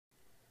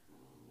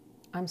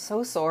I'm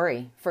so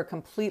sorry for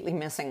completely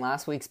missing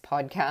last week's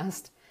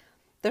podcast.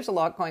 There's a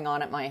lot going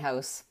on at my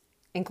house,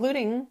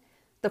 including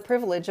the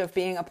privilege of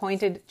being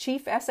appointed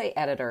chief essay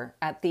editor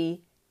at the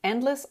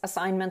Endless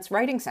Assignments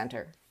Writing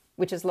Center,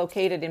 which is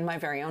located in my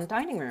very own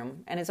dining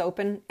room and is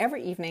open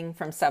every evening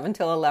from 7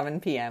 till 11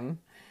 p.m.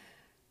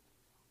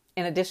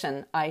 In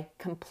addition, I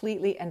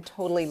completely and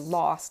totally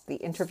lost the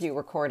interview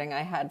recording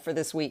I had for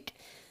this week.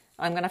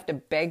 I'm going to have to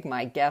beg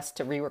my guest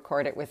to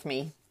re-record it with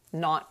me.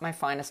 Not my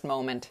finest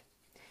moment.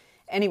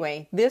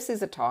 Anyway, this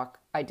is a talk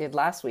I did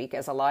last week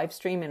as a live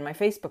stream in my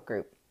Facebook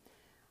group.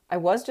 I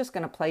was just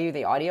going to play you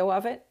the audio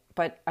of it,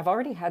 but I've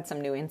already had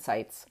some new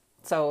insights.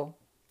 So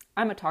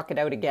I'm going to talk it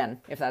out again,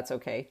 if that's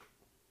okay.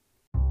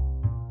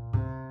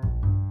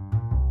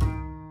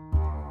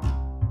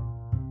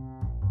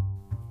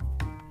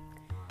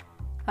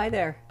 Hi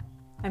there,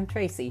 I'm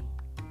Tracy,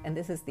 and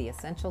this is the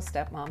Essential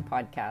Stepmom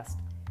Podcast,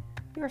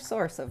 your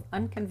source of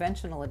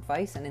unconventional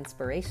advice and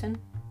inspiration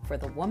for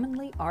the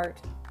womanly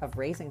art of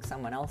raising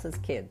someone else's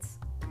kids.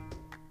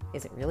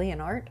 Is it really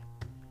an art?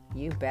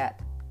 You bet.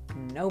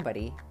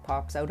 Nobody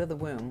pops out of the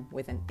womb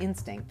with an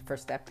instinct for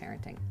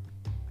step-parenting.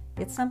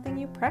 It's something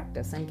you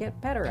practice and get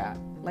better at,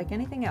 like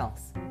anything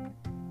else.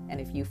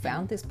 And if you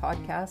found this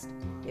podcast,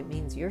 it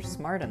means you're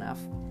smart enough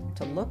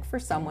to look for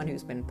someone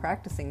who's been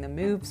practicing the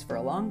moves for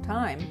a long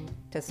time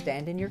to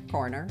stand in your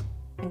corner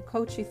and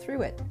coach you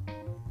through it.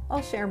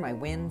 I'll share my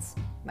wins,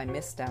 my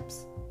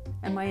missteps,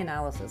 and my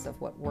analysis of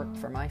what worked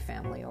for my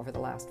family over the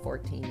last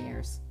 14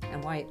 years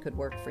and why it could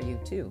work for you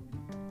too.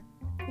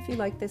 If you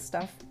like this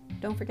stuff,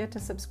 don't forget to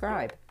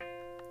subscribe,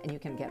 and you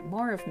can get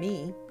more of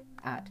me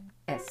at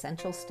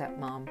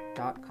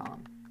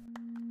essentialstepmom.com.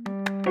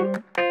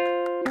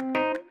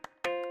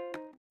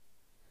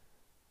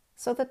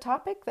 So the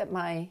topic that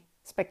my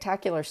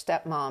Spectacular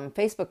Stepmom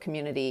Facebook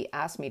community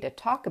asked me to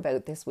talk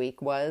about this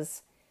week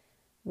was,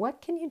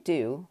 what can you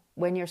do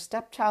when your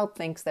stepchild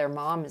thinks their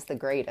mom is the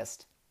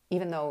greatest,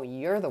 even though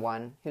you're the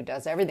one who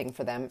does everything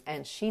for them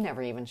and she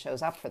never even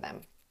shows up for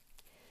them?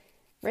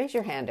 Raise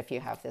your hand if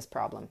you have this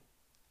problem.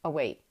 Oh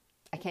wait,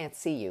 I can't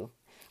see you.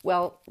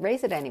 Well,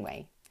 raise it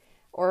anyway.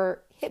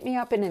 Or hit me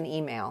up in an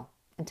email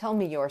and tell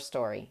me your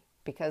story,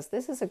 because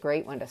this is a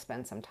great one to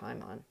spend some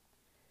time on.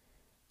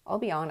 I'll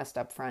be honest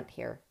up front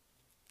here.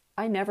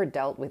 I never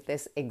dealt with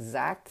this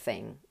exact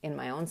thing in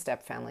my own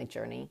stepfamily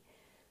journey,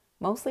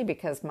 mostly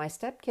because my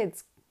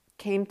stepkids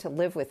came to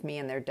live with me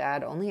and their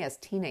dad only as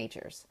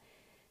teenagers,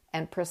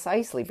 and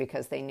precisely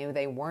because they knew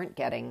they weren't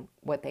getting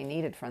what they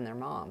needed from their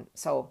mom.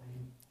 So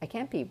I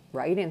can't be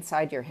right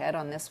inside your head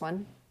on this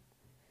one,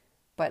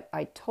 but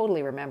I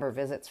totally remember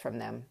visits from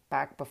them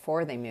back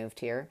before they moved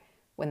here,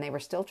 when they were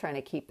still trying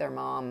to keep their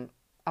mom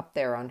up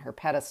there on her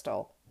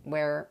pedestal,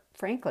 where,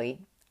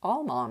 frankly,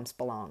 all moms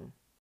belong.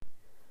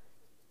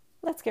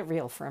 Let's get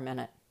real for a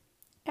minute.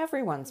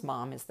 Everyone's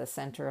mom is the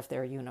center of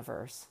their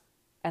universe,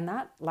 and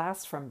that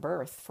lasts from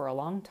birth for a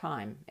long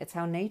time. It's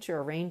how nature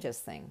arranges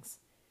things.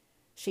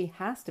 She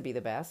has to be the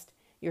best.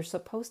 You're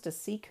supposed to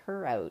seek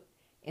her out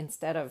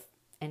instead of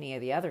any of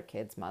the other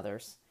kids'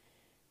 mothers.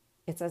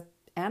 It's an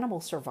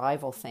animal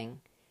survival thing.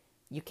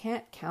 You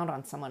can't count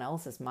on someone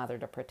else's mother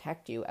to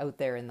protect you out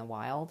there in the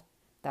wild.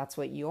 That's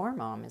what your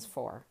mom is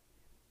for.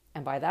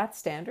 And by that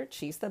standard,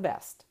 she's the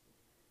best.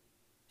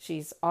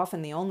 She's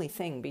often the only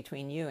thing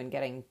between you and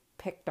getting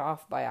picked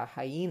off by a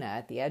hyena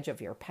at the edge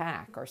of your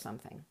pack or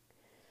something.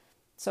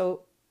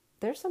 So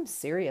there's some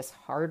serious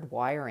hard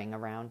wiring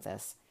around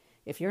this.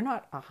 If you're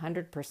not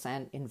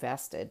 100%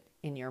 invested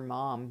in your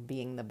mom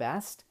being the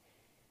best,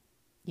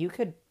 you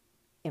could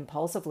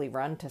impulsively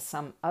run to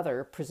some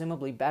other,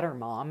 presumably better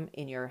mom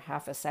in your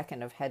half a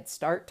second of head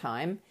start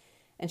time,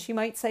 and she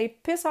might say,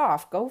 "Piss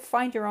off, go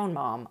find your own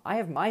mom. I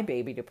have my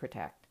baby to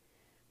protect."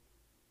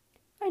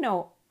 I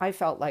know I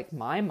felt like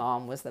my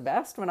mom was the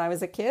best when I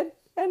was a kid,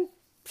 and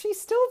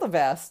she's still the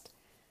best.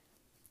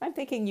 I'm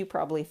thinking you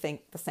probably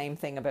think the same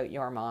thing about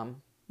your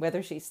mom,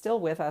 whether she's still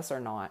with us or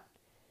not.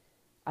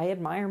 I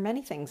admire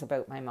many things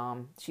about my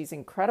mom. She's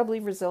incredibly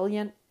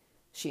resilient.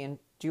 She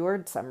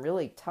endured some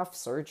really tough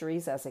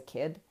surgeries as a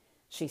kid.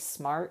 She's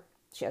smart.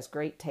 She has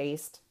great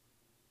taste.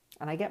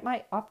 And I get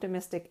my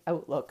optimistic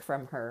outlook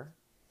from her.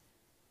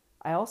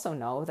 I also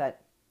know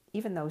that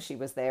even though she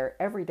was there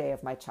every day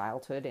of my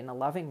childhood in a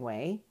loving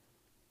way,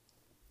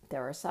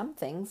 there are some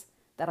things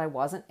that I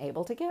wasn't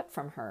able to get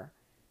from her,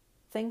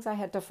 things I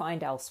had to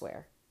find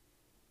elsewhere.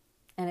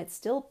 And it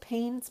still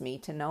pains me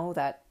to know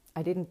that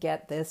I didn't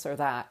get this or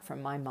that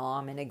from my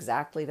mom in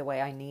exactly the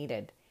way I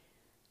needed.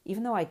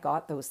 Even though I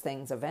got those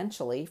things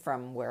eventually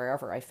from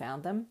wherever I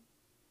found them,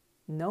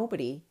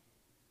 nobody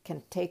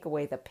can take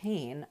away the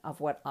pain of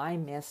what I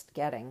missed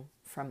getting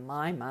from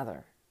my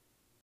mother.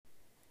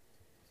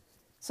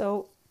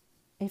 So,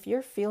 if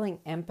you're feeling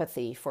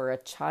empathy for a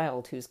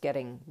child who's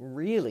getting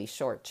really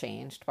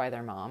shortchanged by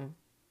their mom,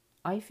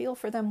 I feel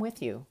for them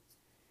with you.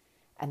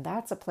 And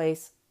that's a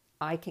place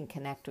I can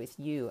connect with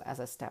you as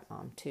a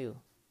stepmom too.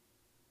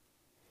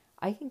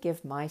 I can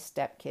give my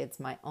stepkids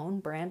my own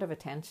brand of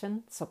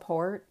attention,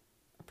 support,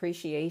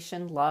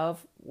 appreciation,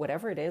 love,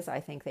 whatever it is I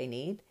think they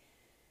need.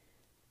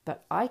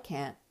 But I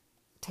can't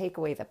take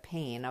away the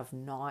pain of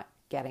not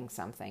getting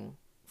something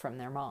from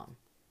their mom.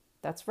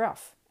 That's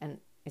rough, and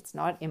it's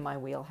not in my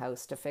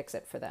wheelhouse to fix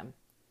it for them.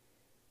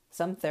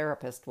 Some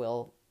therapist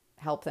will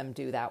help them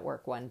do that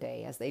work one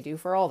day, as they do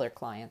for all their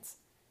clients.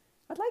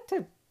 I'd like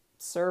to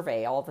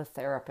survey all the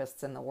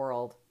therapists in the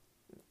world,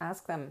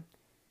 ask them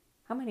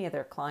how many of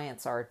their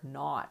clients are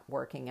not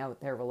working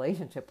out their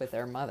relationship with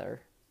their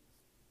mother.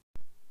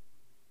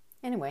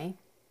 Anyway,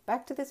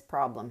 back to this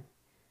problem.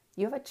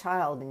 You have a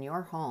child in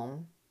your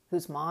home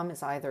whose mom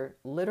is either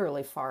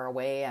literally far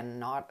away and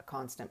not a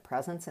constant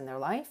presence in their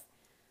life,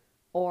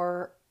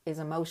 or is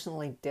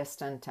emotionally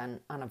distant and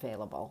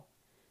unavailable.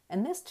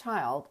 And this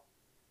child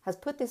has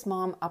put this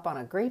mom up on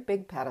a great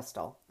big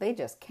pedestal. They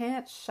just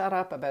can't shut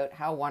up about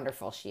how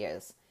wonderful she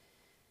is.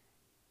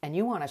 And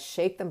you want to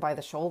shake them by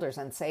the shoulders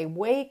and say,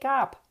 wake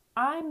up!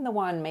 I'm the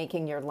one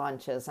making your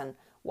lunches and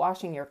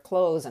washing your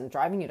clothes and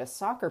driving you to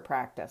soccer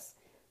practice.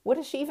 What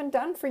has she even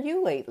done for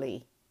you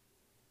lately?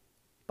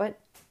 But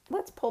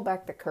let's pull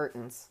back the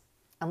curtains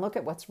and look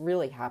at what's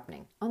really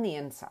happening on the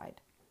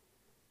inside.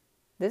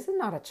 This is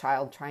not a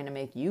child trying to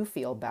make you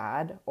feel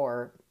bad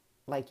or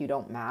like you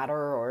don't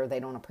matter or they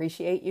don't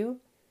appreciate you.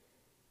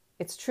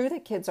 It's true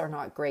that kids are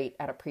not great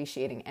at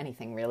appreciating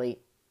anything, really.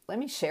 Let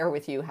me share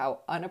with you how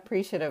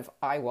unappreciative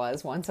I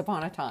was once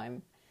upon a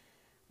time.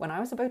 When I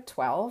was about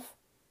 12,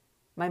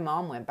 my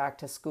mom went back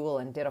to school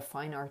and did a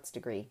fine arts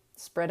degree,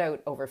 spread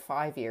out over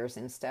 5 years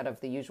instead of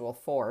the usual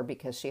 4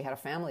 because she had a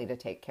family to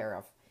take care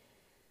of.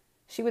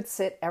 She would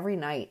sit every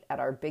night at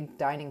our big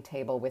dining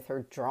table with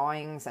her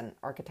drawings and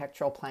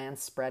architectural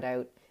plans spread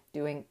out,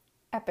 doing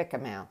epic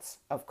amounts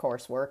of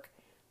coursework.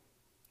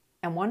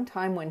 And one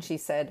time when she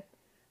said,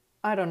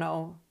 I don't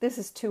know, this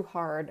is too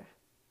hard.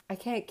 I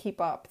can't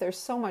keep up. There's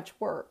so much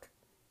work.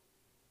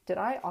 Did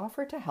I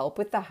offer to help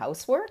with the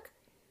housework?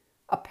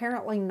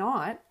 Apparently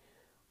not.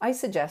 I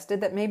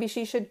suggested that maybe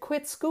she should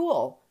quit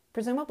school,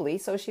 presumably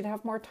so she'd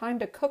have more time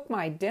to cook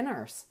my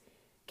dinners.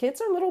 Kids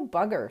are little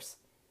buggers.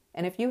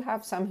 And if you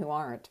have some who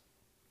aren't,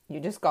 you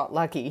just got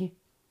lucky.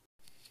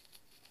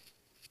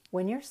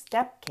 When your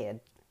stepkid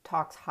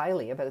talks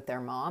highly about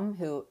their mom,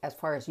 who, as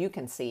far as you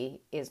can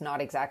see, is not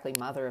exactly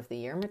Mother of the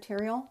Year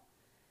material,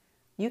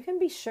 you can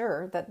be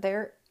sure that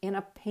they're in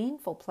a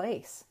painful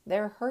place.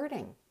 They're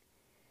hurting.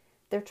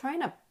 They're trying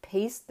to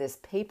paste this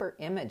paper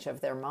image of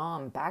their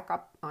mom back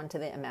up onto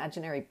the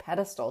imaginary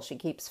pedestal she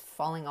keeps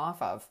falling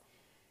off of.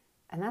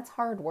 And that's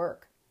hard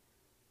work.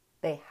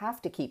 They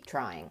have to keep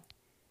trying.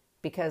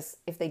 Because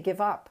if they give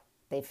up,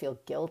 they feel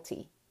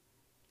guilty.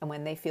 And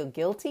when they feel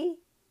guilty,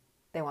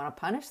 they want to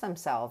punish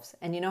themselves.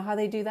 And you know how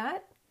they do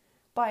that?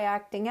 By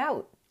acting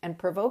out and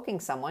provoking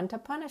someone to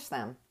punish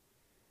them.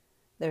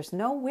 There's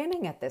no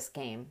winning at this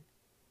game.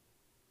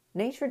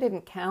 Nature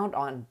didn't count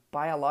on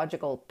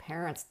biological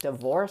parents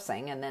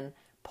divorcing and then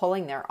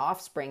pulling their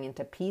offspring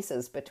into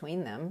pieces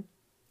between them.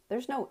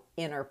 There's no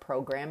inner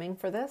programming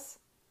for this.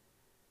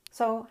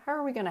 So how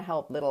are we going to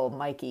help little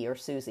Mikey or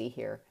Susie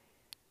here?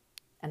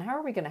 And how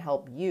are we going to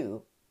help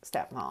you,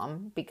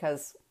 stepmom?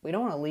 Because we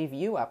don't want to leave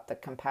you up the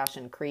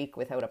Compassion Creek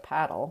without a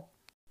paddle.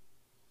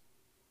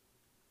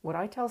 What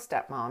I tell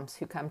stepmoms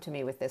who come to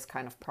me with this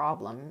kind of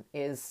problem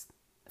is,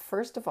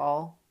 first of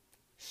all,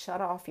 shut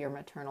off your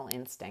maternal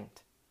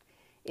instinct.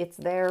 It's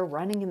there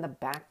running in the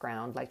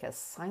background like a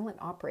silent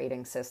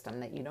operating system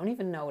that you don't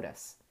even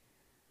notice.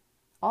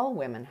 All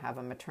women have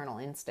a maternal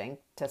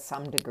instinct to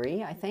some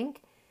degree, I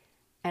think,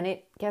 and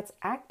it gets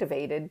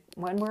activated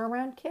when we're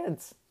around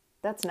kids.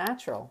 That's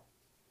natural.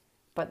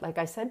 But like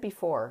I said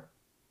before,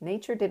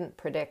 nature didn't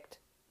predict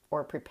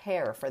or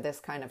prepare for this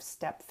kind of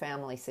step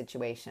family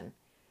situation,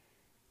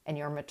 and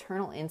your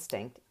maternal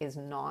instinct is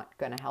not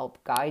going to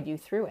help guide you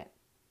through it.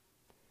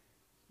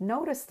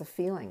 Notice the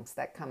feelings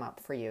that come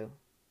up for you.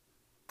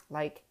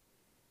 Like,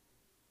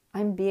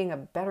 I'm being a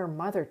better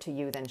mother to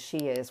you than she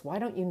is. Why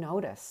don't you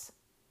notice?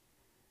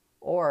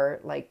 Or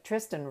like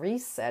Tristan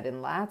Reese said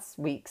in last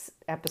week's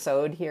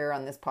episode here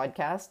on this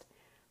podcast,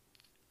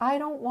 I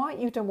don't want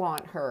you to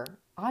want her.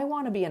 I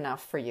want to be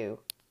enough for you.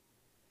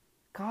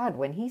 God,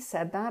 when he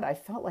said that, I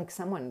felt like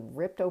someone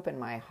ripped open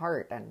my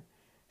heart and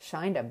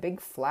shined a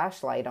big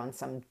flashlight on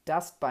some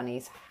dust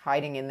bunnies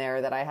hiding in there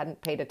that I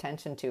hadn't paid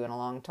attention to in a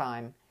long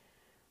time.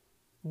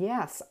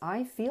 Yes,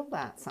 I feel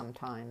that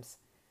sometimes.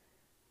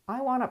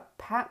 I want to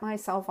pat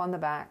myself on the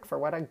back for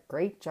what a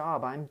great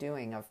job I'm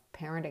doing of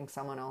parenting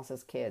someone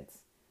else's kids.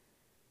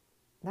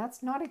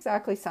 That's not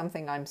exactly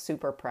something I'm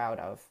super proud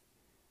of.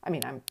 I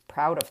mean, I'm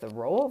proud of the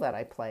role that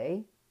I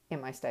play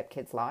in my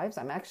stepkids' lives.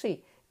 I'm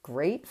actually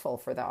grateful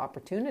for the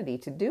opportunity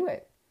to do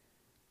it.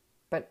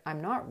 But I'm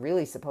not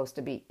really supposed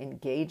to be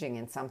engaging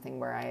in something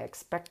where I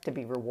expect to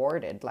be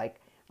rewarded,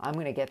 like I'm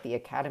going to get the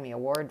Academy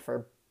Award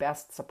for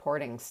Best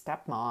Supporting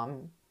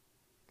Stepmom.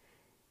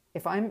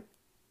 If I'm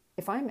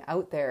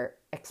out there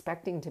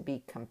expecting to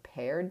be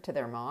compared to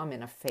their mom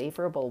in a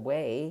favorable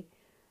way,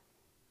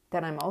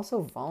 then I'm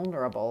also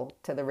vulnerable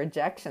to the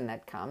rejection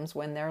that comes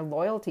when their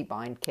loyalty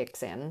bind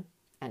kicks in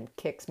and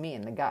kicks me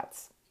in the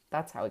guts.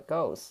 That's how it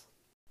goes.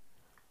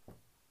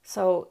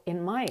 So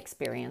in my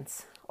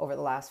experience, over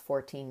the last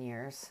 14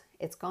 years,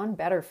 it's gone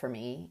better for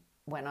me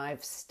when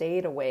I've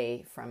stayed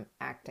away from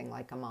acting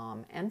like a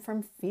mom and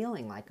from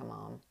feeling like a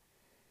mom.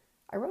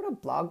 I wrote a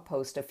blog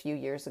post a few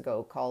years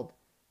ago called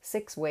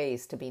 6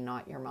 Ways to Be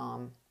Not Your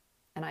Mom,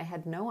 and I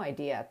had no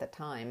idea at the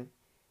time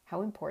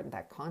how important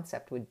that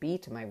concept would be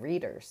to my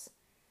readers.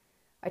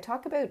 I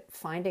talk about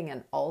finding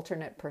an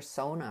alternate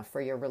persona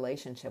for your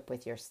relationship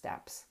with your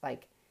steps,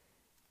 like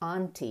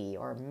auntie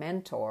or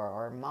mentor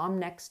or mom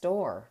next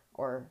door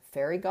or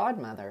fairy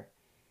godmother.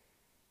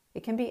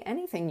 It can be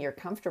anything you're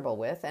comfortable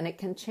with, and it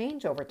can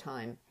change over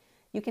time.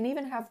 You can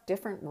even have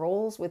different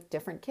roles with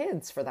different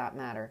kids, for that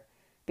matter,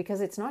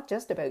 because it's not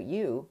just about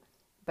you,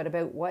 but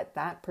about what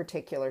that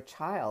particular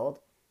child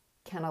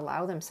can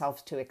allow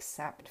themselves to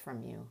accept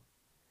from you.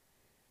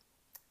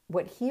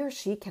 What he or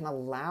she can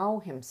allow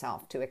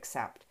himself to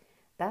accept,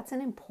 that's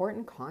an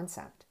important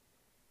concept.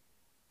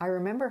 I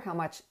remember how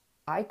much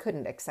I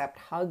couldn't accept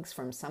hugs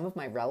from some of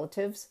my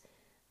relatives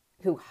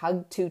who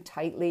hugged too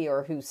tightly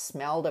or who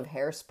smelled of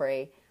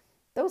hairspray.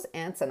 Those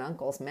aunts and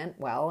uncles meant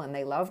well and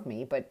they loved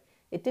me, but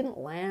it didn't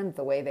land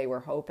the way they were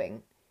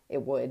hoping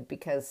it would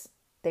because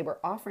they were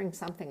offering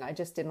something I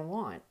just didn't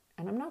want.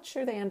 And I'm not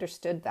sure they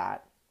understood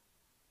that.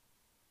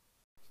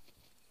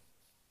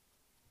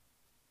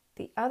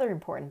 The other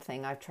important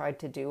thing I've tried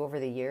to do over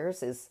the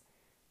years is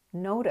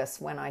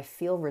notice when I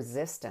feel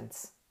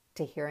resistance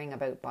to hearing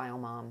about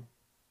BioMom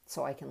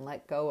so I can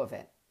let go of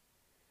it.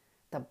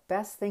 The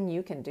best thing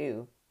you can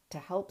do to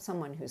help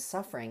someone who's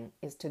suffering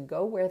is to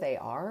go where they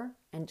are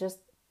and just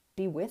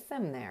be with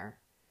them there.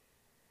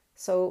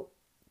 So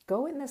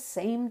go in the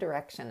same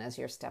direction as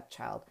your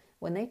stepchild.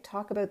 When they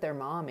talk about their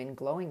mom in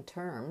glowing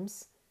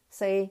terms,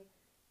 say,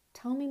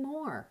 "Tell me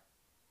more."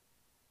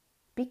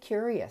 Be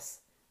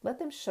curious. Let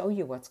them show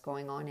you what's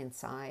going on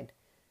inside.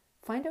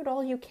 Find out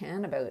all you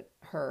can about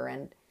her,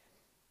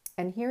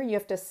 and here you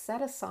have to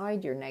set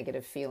aside your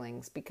negative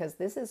feelings because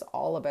this is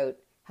all about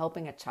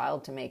helping a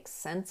child to make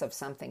sense of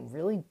something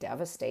really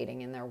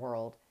devastating in their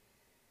world.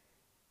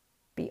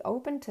 Be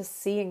open to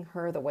seeing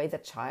her the way the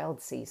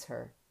child sees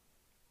her.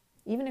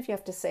 Even if you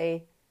have to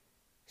say,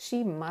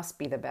 "She must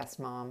be the best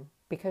mom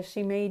because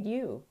she made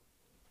you."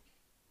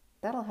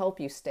 That'll help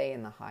you stay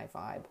in the high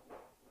vibe.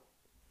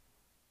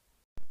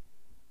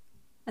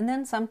 And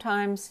then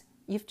sometimes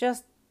you've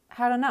just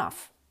had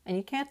enough and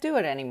you can't do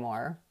it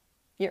anymore.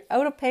 You're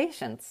out of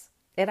patience.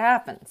 It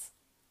happens.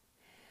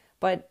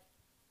 But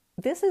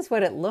this is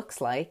what it looks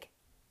like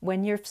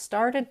when you've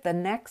started the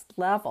next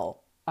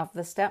level of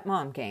the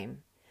stepmom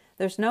game.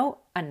 There's no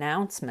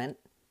announcement,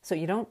 so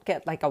you don't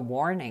get like a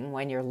warning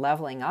when you're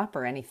leveling up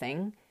or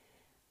anything.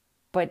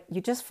 But you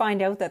just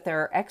find out that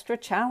there are extra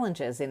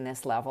challenges in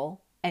this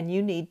level and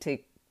you need to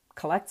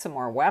collect some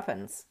more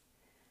weapons.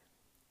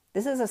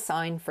 This is a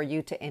sign for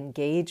you to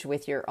engage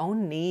with your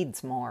own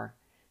needs more.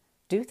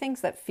 Do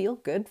things that feel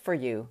good for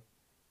you.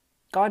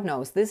 God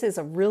knows this is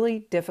a really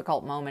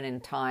difficult moment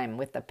in time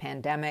with the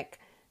pandemic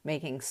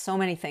making so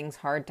many things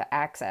hard to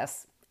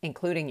access,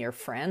 including your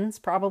friends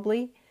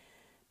probably.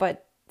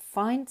 But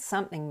find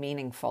something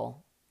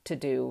meaningful to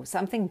do,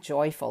 something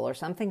joyful or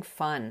something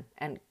fun,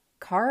 and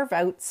carve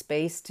out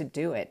space to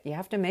do it. You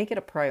have to make it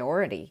a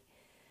priority.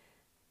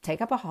 Take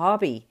up a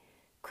hobby.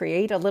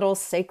 Create a little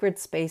sacred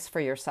space for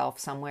yourself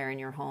somewhere in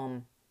your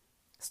home.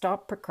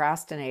 Stop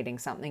procrastinating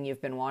something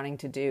you've been wanting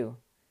to do.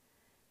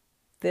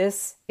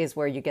 This is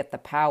where you get the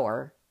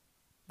power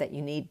that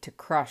you need to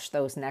crush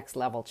those next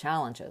level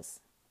challenges.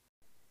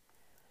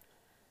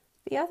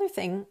 The other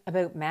thing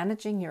about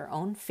managing your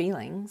own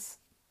feelings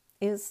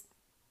is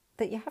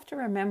that you have to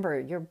remember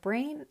your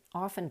brain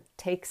often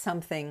takes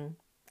something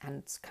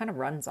and kind of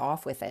runs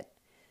off with it,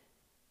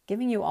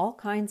 giving you all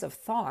kinds of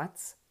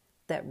thoughts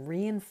that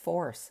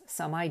reinforce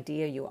some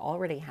idea you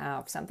already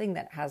have, something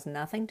that has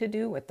nothing to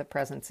do with the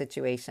present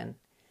situation.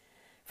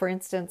 For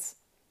instance,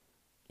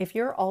 if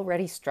you're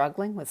already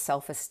struggling with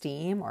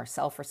self-esteem or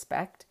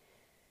self-respect,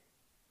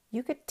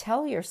 you could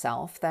tell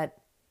yourself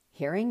that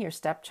hearing your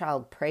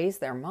stepchild praise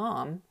their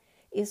mom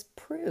is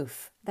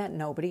proof that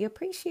nobody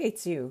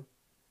appreciates you,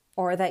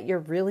 or that you're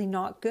really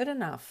not good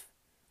enough,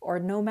 or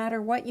no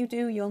matter what you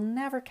do, you'll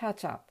never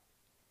catch up.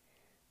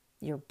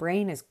 Your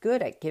brain is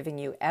good at giving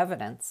you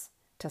evidence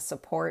to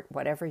support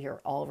whatever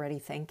you're already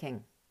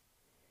thinking.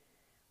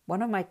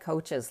 One of my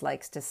coaches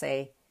likes to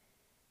say,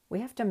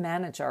 we have to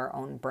manage our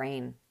own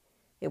brain.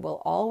 It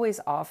will always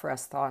offer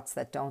us thoughts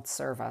that don't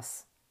serve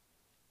us.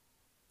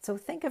 So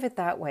think of it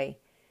that way.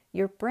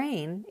 Your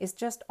brain is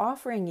just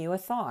offering you a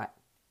thought,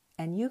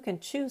 and you can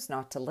choose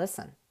not to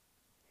listen.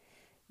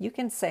 You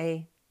can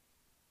say,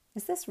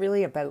 is this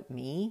really about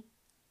me?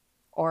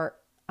 Or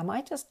am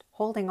I just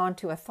holding on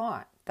to a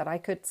thought that I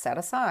could set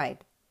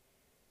aside?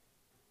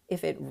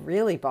 If it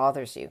really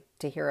bothers you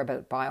to hear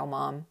about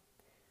BioMom,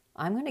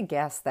 I'm going to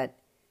guess that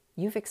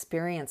you've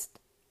experienced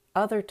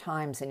other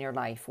times in your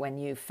life when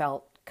you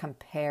felt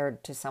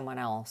compared to someone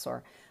else,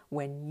 or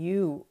when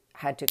you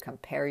had to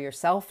compare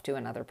yourself to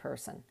another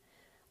person,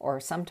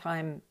 or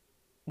sometime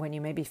when you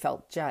maybe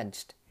felt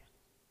judged.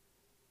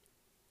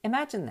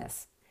 Imagine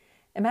this.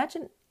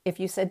 Imagine If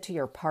you said to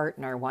your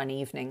partner one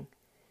evening,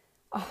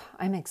 "Oh,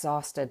 I'm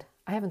exhausted.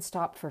 I haven't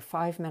stopped for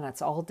 5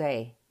 minutes all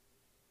day."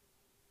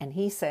 And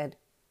he said,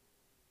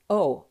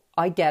 "Oh,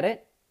 I get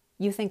it.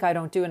 You think I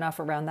don't do enough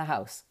around the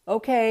house.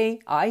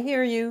 Okay, I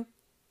hear you."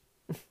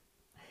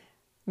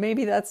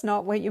 Maybe that's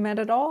not what you meant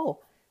at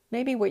all.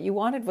 Maybe what you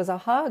wanted was a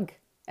hug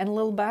and a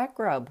little back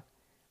rub.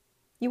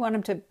 You want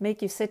him to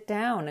make you sit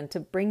down and to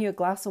bring you a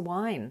glass of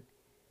wine.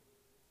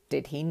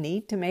 Did he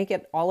need to make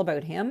it all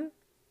about him?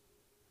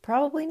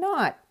 Probably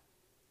not.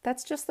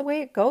 That's just the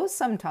way it goes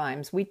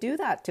sometimes. We do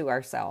that to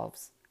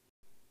ourselves.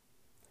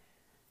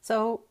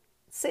 So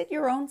sit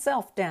your own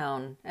self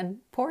down and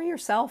pour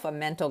yourself a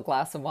mental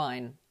glass of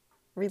wine.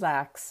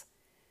 Relax.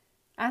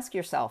 Ask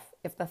yourself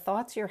if the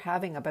thoughts you're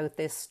having about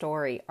this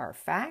story are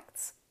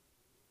facts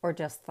or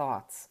just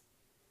thoughts.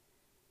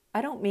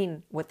 I don't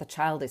mean what the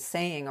child is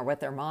saying or what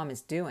their mom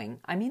is doing.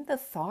 I mean the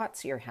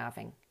thoughts you're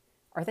having.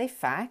 Are they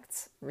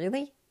facts?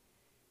 Really?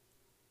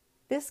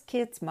 This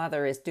kid's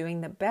mother is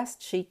doing the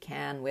best she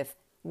can with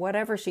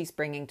whatever she's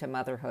bringing to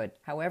motherhood,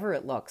 however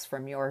it looks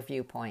from your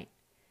viewpoint.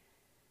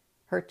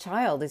 Her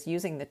child is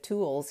using the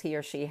tools he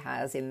or she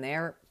has in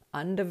their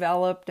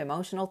undeveloped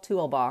emotional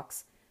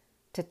toolbox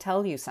to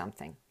tell you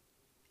something.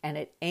 And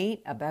it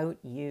ain't about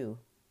you.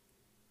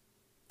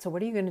 So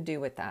what are you going to do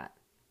with that?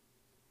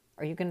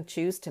 Are you going to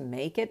choose to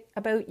make it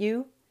about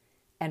you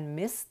and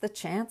miss the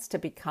chance to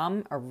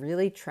become a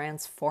really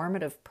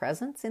transformative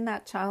presence in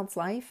that child's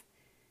life?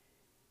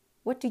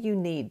 What do you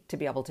need to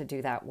be able to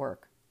do that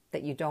work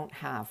that you don't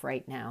have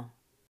right now?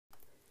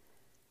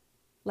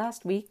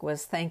 Last week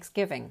was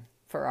Thanksgiving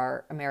for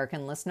our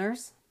American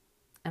listeners,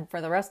 and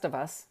for the rest of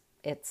us,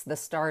 it's the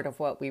start of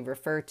what we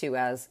refer to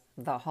as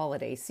the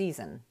holiday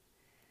season.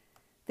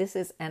 This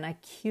is an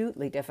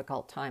acutely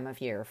difficult time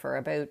of year for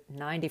about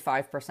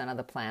 95% of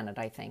the planet,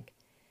 I think.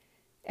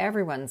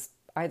 Everyone's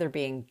either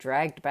being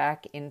dragged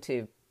back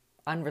into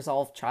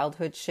unresolved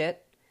childhood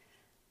shit,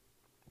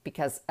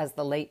 because as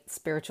the late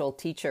spiritual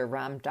teacher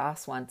Ram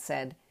Dass once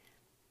said,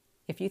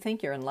 if you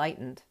think you're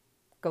enlightened,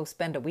 go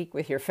spend a week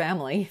with your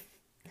family.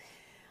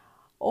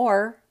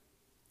 Or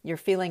you're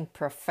feeling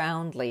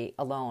profoundly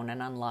alone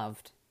and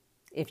unloved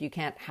if you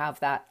can't have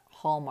that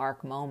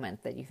hallmark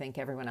moment that you think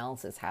everyone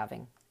else is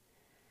having.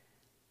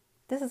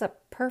 This is a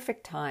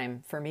perfect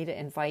time for me to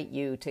invite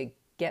you to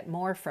get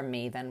more from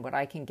me than what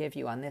I can give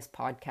you on this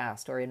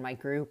podcast or in my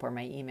group or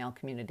my email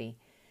community.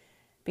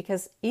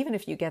 Because even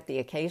if you get the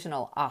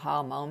occasional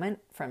aha moment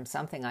from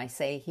something I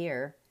say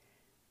here,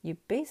 you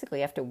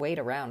basically have to wait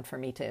around for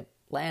me to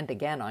land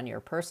again on your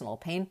personal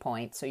pain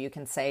point so you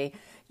can say,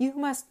 "You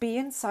must be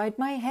inside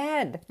my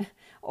head,"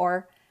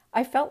 or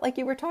 "I felt like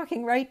you were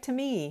talking right to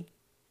me."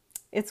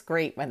 It's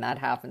great when that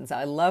happens.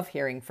 I love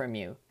hearing from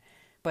you.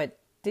 But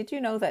did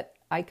you know that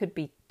I could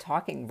be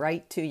talking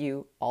right to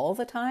you all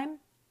the time?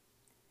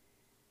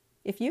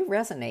 If you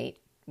resonate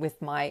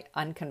with my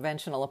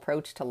unconventional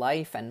approach to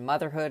life and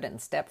motherhood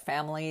and step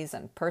families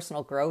and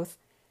personal growth,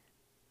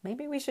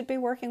 maybe we should be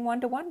working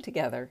one-to-one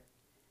together.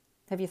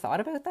 Have you thought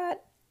about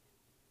that?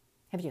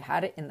 Have you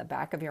had it in the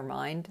back of your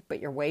mind, but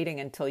you're waiting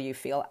until you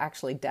feel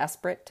actually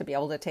desperate to be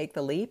able to take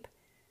the leap?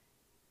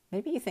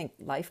 Maybe you think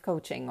life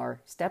coaching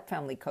or step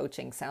family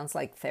coaching sounds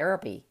like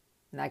therapy,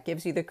 and that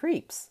gives you the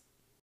creeps.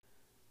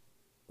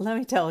 Let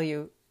me tell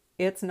you,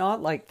 it's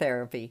not like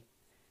therapy.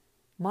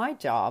 My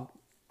job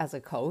as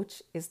a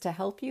coach is to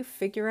help you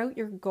figure out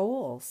your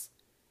goals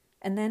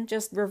and then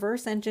just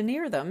reverse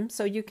engineer them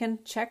so you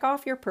can check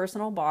off your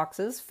personal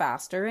boxes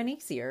faster and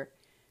easier.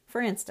 For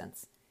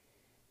instance,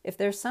 if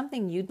there's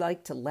something you'd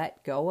like to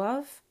let go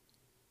of,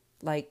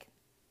 like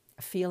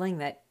a feeling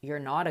that you're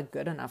not a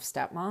good enough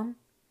stepmom,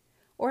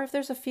 or if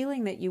there's a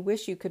feeling that you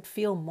wish you could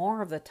feel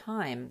more of the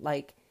time,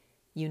 like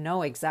you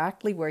know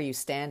exactly where you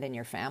stand in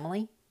your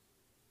family,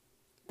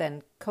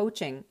 then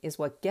coaching is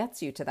what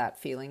gets you to that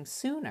feeling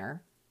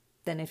sooner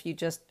than if you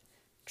just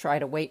try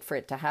to wait for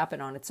it to happen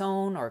on its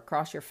own or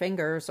cross your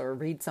fingers or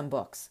read some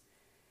books.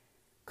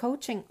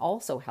 Coaching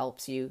also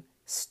helps you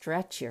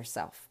stretch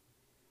yourself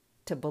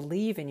to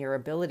believe in your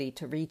ability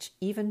to reach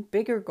even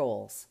bigger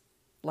goals,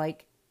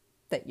 like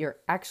that you're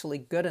actually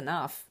good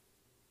enough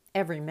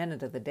every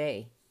minute of the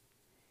day.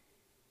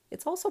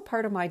 It's also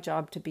part of my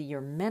job to be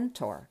your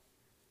mentor,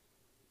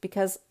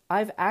 because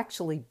I've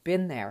actually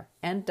been there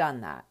and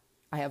done that.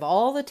 I have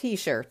all the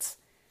t-shirts.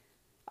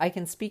 I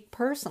can speak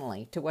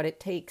personally to what it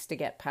takes to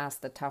get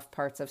past the tough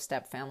parts of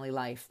step-family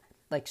life,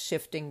 like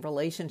shifting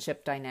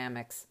relationship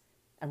dynamics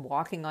and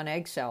walking on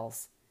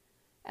eggshells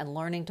and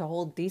learning to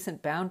hold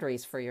decent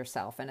boundaries for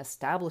yourself and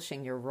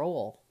establishing your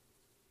role.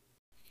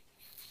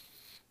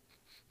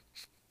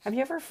 Have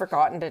you ever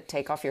forgotten to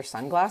take off your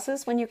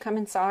sunglasses when you come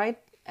inside?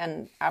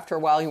 And after a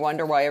while you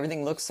wonder why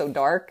everything looks so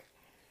dark?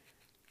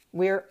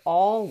 We're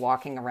all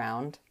walking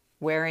around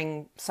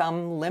wearing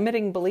some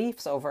limiting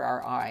beliefs over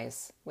our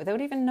eyes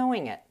without even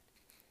knowing it.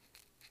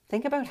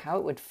 Think about how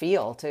it would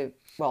feel to,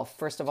 well,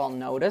 first of all,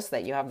 notice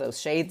that you have those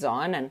shades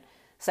on, and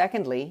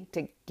secondly,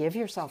 to give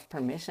yourself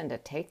permission to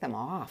take them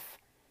off.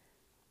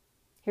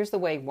 Here's the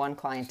way one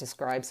client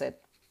describes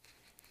it.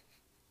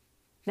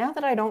 Now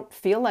that I don't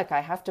feel like I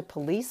have to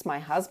police my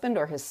husband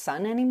or his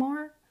son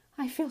anymore,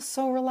 I feel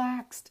so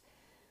relaxed,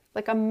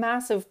 like a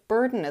massive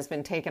burden has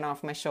been taken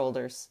off my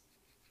shoulders.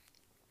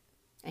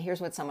 And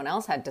here's what someone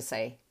else had to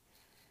say.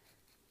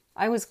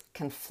 I was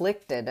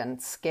conflicted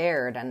and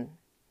scared and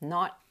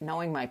not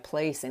knowing my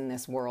place in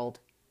this world.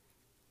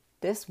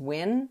 This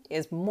win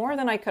is more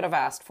than I could have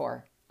asked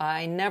for.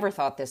 I never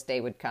thought this day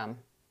would come.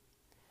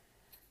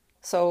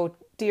 So,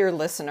 dear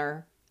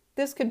listener,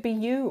 this could be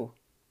you.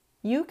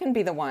 You can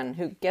be the one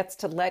who gets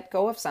to let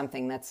go of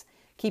something that's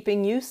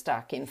keeping you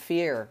stuck in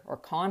fear or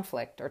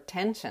conflict or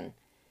tension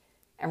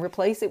and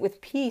replace it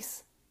with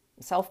peace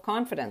and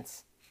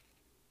self-confidence.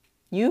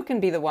 You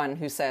can be the one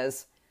who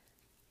says,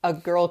 a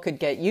girl could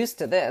get used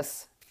to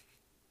this.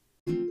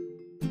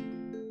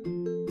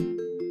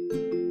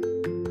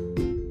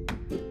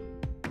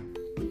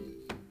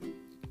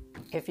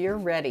 If you're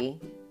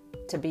ready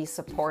to be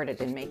supported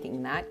in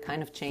making that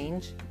kind of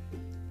change,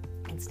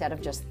 instead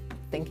of just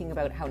thinking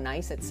about how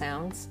nice it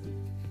sounds,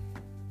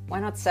 why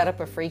not set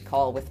up a free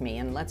call with me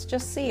and let's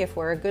just see if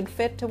we're a good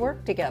fit to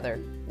work together.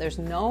 There's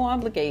no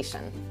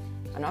obligation.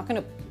 I'm not going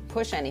to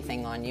push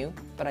anything on you,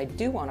 but I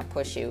do want to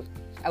push you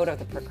out of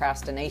the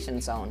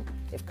procrastination zone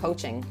if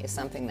coaching is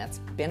something that's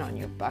been on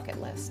your bucket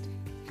list.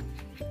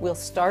 We'll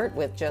start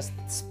with just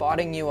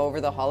spotting you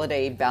over the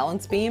holiday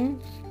balance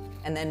beam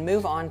and then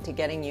move on to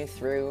getting you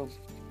through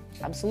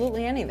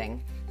absolutely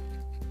anything.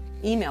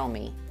 Email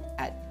me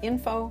at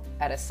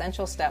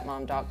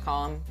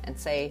info@essentialstepmom.com and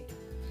say,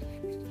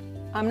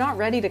 I'm not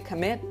ready to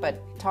commit, but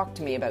talk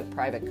to me about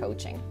private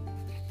coaching.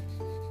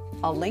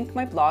 I'll link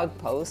my blog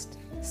post,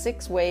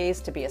 6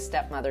 Ways to Be a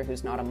Stepmother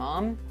Who's Not a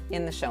Mom,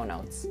 in the show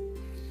notes.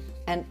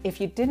 And if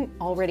you didn't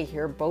already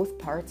hear both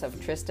parts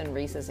of Tristan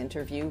Reese's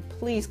interview,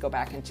 please go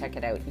back and check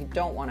it out. You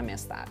don't want to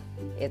miss that.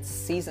 It's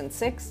season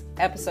 6,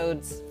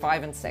 episodes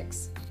 5 and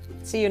 6.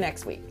 See you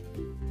next week.